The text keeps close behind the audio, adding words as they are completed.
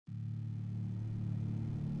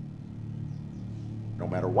No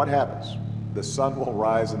matter what happens, the sun will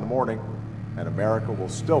rise in the morning, and America will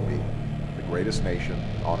still be the greatest nation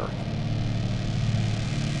on earth.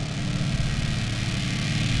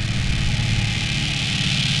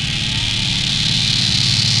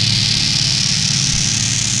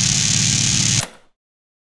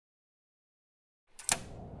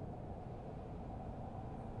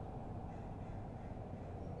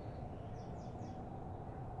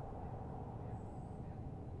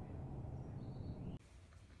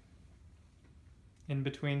 In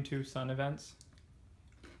between two sun events.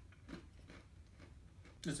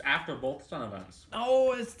 It's after both sun events.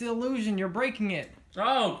 Oh, it's the illusion. You're breaking it.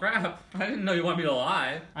 Oh, crap. I didn't know you wanted me to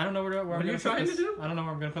lie. I don't know where I'm What are going you to put trying this. to do? I don't know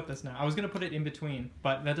where I'm going to put this now. I was going to put it in between,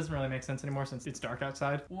 but that doesn't really make sense anymore since it's dark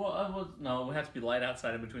outside. Well, no, it would have to be light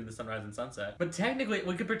outside in between the sunrise and sunset. But technically,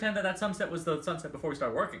 we could pretend that that sunset was the sunset before we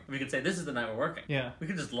start working. We could say, this is the night we're working. Yeah. We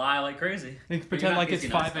could just lie like crazy. You could But pretend you're not like it's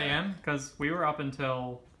busy enough 5 a.m. because we were up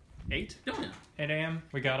until 8? Oh, yeah. 8 a.m.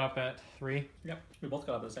 We got up at 3. Yep. We both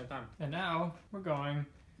got up at the same time. And now we're going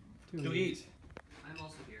to eat. I'm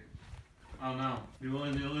also here. Oh, no. You're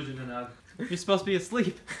willing the illusion to nod. You're supposed to be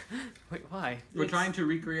asleep. Wait, why? We're trying to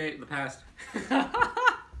recreate the past.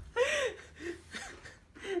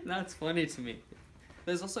 That's funny to me.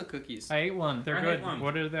 There's also cookies. I ate one. They're I good. ate one.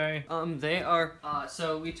 What are they? They are,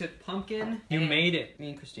 so we took pumpkin. You and- made it. Me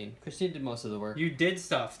and Christine. Christine did most of the work. You did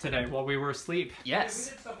stuff today while we were asleep. Yes.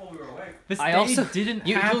 We did stuff while we were awake. This I day also didn't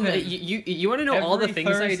you, happen. You want to know all the Every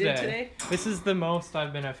things I did Thursday. today? This is the most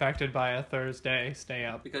I've been affected by a Thursday stay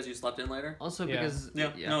up. Because you slept in later? Also Yeah. because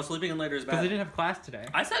No, sleeping in later is Because bad. they didn't have class today.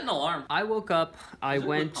 I set an alarm. I woke up. I Is it with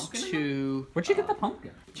went pumpkin in to. Where'd you get the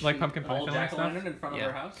pumpkin? Like pumpkin pie Old filling stuff. jack-o'-lantern in front Yeah. of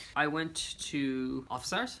our house? I went to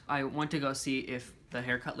Office Hours. I went to go see if the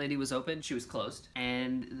haircut lady was open. She was closed.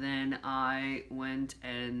 And then I went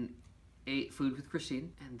and ate food with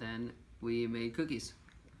Christine. And then we made cookies.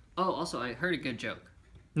 Oh, also, I heard a good joke.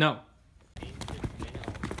 No.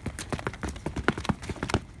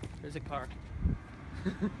 There's a car.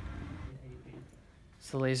 It's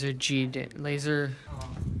the laser laser. Oh,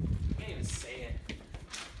 I can't even say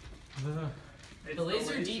it. The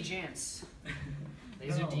laser D Jance.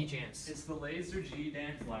 Laser D Jance. It's the Laser G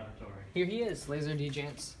Dance Laboratory. Here he is, Laser D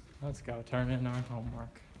Jance. Let's go turn in our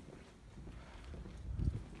homework.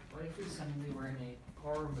 What if we suddenly were in a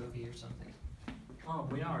horror movie or something? Oh,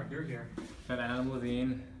 we are. You're here. Got Adam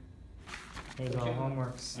Levine. Here's all Okay.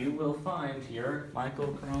 homeworks. You will find your Michael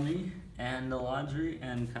Crony and Audrey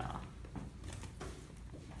and Ka.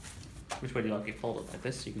 Which way do you like it folded? Like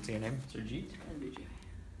this so you can see your name? Surjit and Vijay.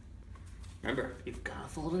 Remember, you've got to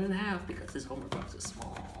fold it in half because this homework box is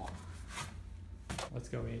small. Let's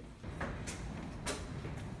go eat.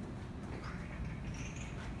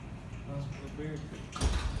 That's weird.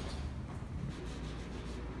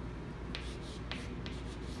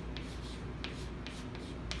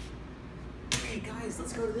 Hey guys,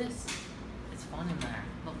 let's go to this. It's fun in there.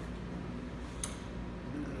 Look.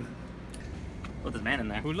 Look, there's a man in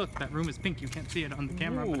there. Oh look, that room is pink. You can't see it on the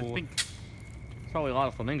camera, but it's Ooh. pink. There's probably a lot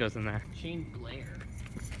of flamingos in there. Shane Blair.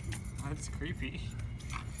 That's creepy.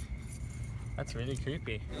 That's really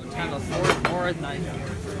creepy. Kind of fourth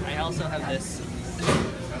knife. I also have this.